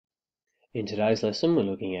In today's lesson, we're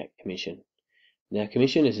looking at commission. Now,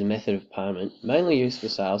 commission is a method of payment mainly used for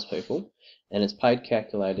salespeople, and it's paid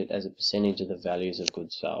calculated as a percentage of the values of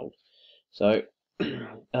goods sold. So,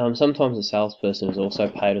 sometimes a salesperson is also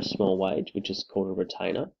paid a small wage, which is called a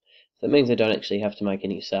retainer. That means they don't actually have to make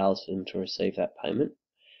any sales for them to receive that payment,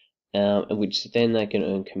 which then they can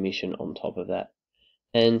earn commission on top of that.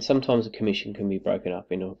 And sometimes a commission can be broken up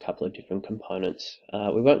into a couple of different components.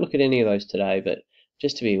 We won't look at any of those today, but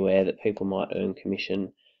just to be aware that people might earn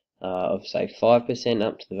commission of say 5%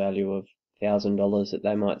 up to the value of $1,000 that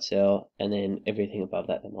they might sell, and then everything above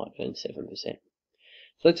that they might earn 7%. So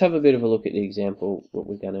let's have a bit of a look at the example what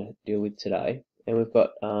we're going to deal with today. And we've got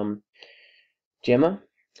Gemma,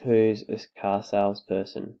 who's a car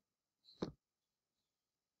salesperson.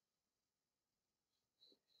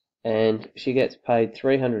 And she gets paid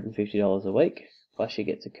 $350 a week, plus she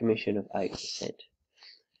gets a commission of 8%.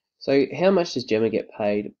 So how much does Gemma get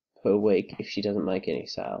paid per week if she doesn't make any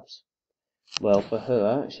sales? Well, for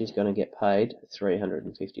her, she's going to get paid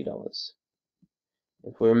 $350.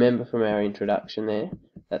 If we remember from our introduction there,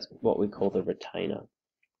 that's what we call the retainer.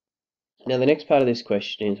 Now the next part of this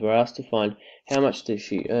question is we're asked to find how much does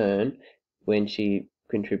she earn when she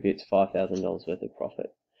contributes $5,000 worth of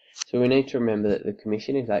profit. So we need to remember that the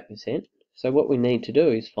commission is 8%. So what we need to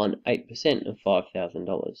do is find 8% of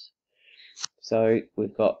 $5,000. So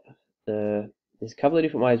we've got there's a couple of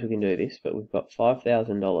different ways we can do this, but we've got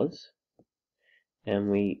 $5,000 and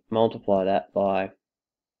we multiply that by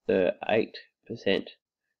the 8%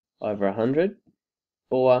 over 100,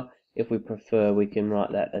 or if we prefer we can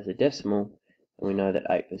write that as a decimal, and we know that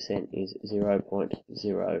 8% is 0.08,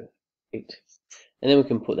 and then we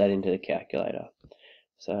can put that into the calculator.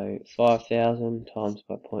 So 5,000 times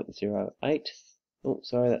by 0.08, oh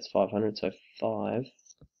sorry, that's 500, so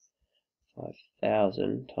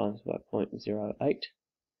 5,000 times by 0.08.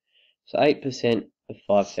 So 8% of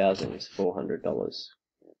 5,000 is $400.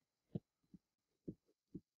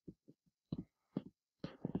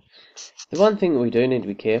 The one thing that we do need to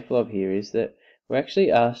be careful of here is that we're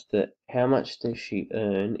actually asked that how much does she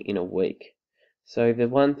earn in a week. So the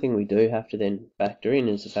one thing we do have to then factor in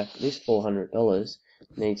is the fact that this $400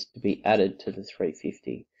 needs to be added to the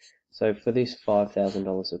 $350. So for this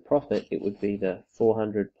 $5,000 of profit, it would be the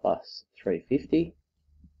 400 plus 350.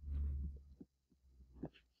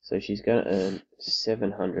 So she's going to earn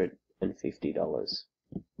 $750.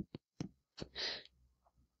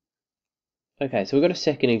 Okay, so we've got a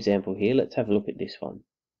second example here. Let's have a look at this one.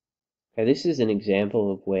 Okay, this is an example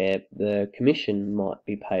of where the commission might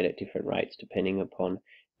be paid at different rates depending upon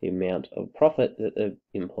the amount of profit that the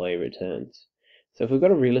employee returns. So if we've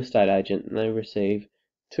got a real estate agent and they receive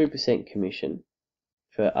 2% commission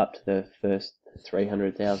for up to the first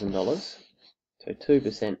 $300,000, so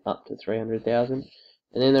 2% up to $300,000, and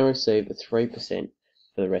then they receive a 3%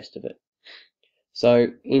 for the rest of it.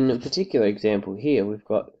 So in a particular example here, we've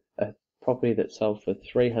got a property that sold for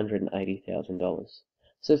 $380,000.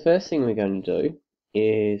 So the first thing we're going to do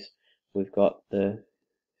is we've got the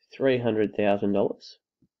 $300,000,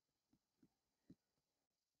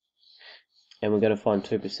 and we're going to find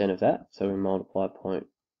 2% of that, so we multiply 0.02.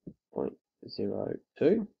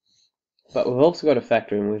 But we've also got to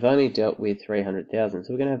factor in we've only dealt with $300,000,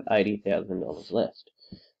 so we're going to have $80,000 left.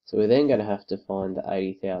 So we're then going to have to find the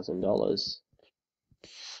 $80,000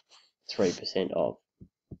 3% of.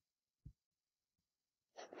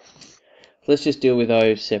 Let's just deal with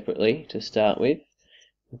those separately to start with.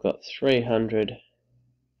 We've got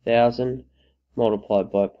 300,000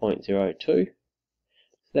 multiplied by 0.02, so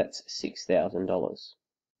that's $6,000.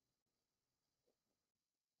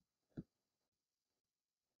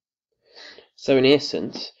 So in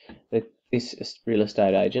essence, this real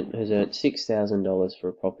estate agent has earned $6,000 for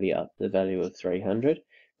a property up to the value of $300.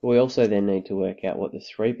 But we also then need to work out what the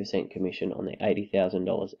 3% commission on the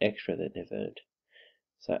 $80,000 extra that they've earned.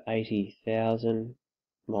 So 80,000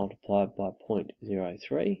 multiplied by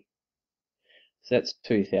 0.03, so that's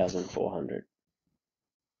 2,400.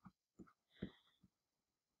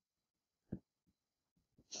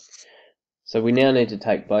 So we now need to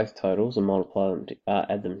take both totals and multiply them,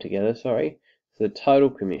 add them together. So the total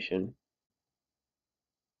commission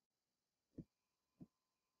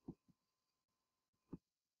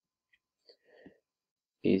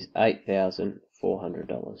is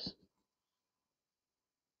 $8,400.